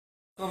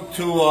Welcome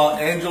to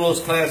Angelo's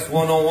Class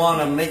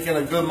 101 on making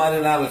a good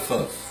marinara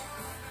sauce.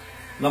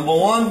 Number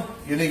one,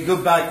 you need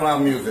good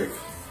background music,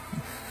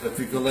 if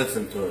you can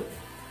listen to it.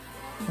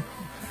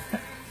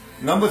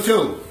 Number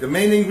two, the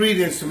main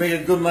ingredients to make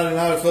a good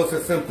marinara sauce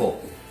is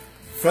simple.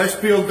 Fresh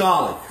peeled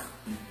garlic.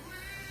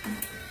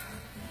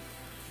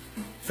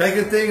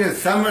 Second thing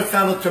is San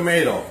Marzano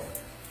tomato.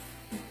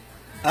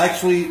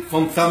 Actually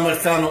from San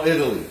Marzano,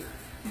 Italy.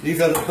 These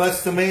are the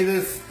best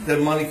tomatoes that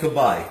money could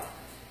buy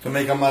to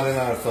make a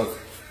marinara sauce.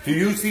 To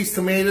use these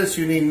tomatoes,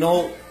 you need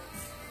no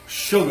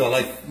sugar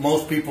like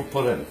most people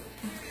put in.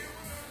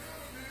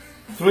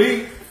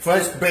 3,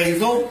 fresh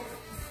basil.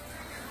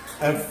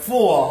 And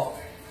 4,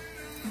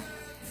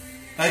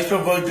 extra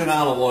virgin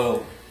olive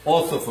oil,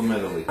 also from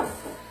Italy.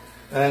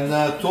 And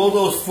to all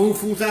those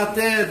foo-foos out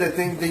there that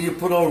think that you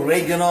put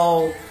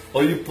oregano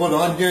or you put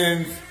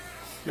onions,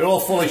 you're all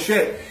full of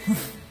shit.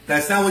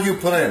 That's not what you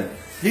put in.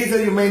 These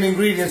are your main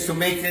ingredients to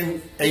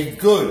making a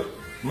good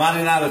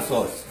marinara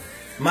sauce.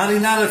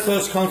 Marinara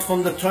sauce comes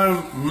from the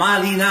term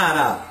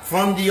marinara,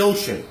 from the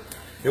ocean.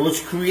 It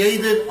was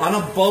created on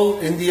a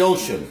boat in the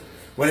ocean.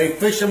 When a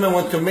fisherman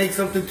went to make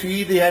something to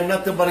eat, he had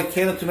nothing but a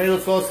can of tomato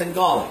sauce and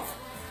garlic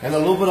and a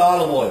little bit of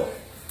olive oil.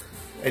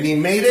 And he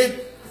made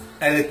it,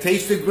 and it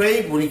tasted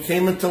great. When he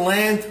came into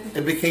land,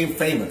 it became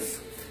famous.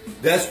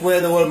 That's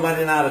where the word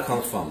marinara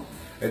comes from.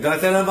 It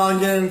doesn't have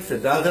onions,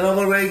 it doesn't have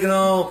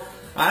oregano.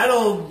 I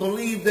don't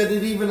believe that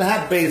it even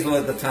had basil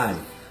at the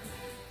time.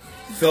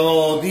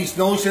 So these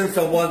notions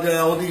of what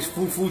all these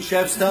food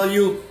chefs tell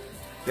you,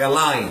 they're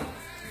lying.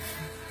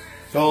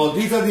 So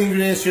these are the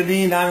ingredients you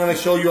need. Now I'm going to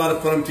show you how to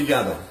put them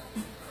together.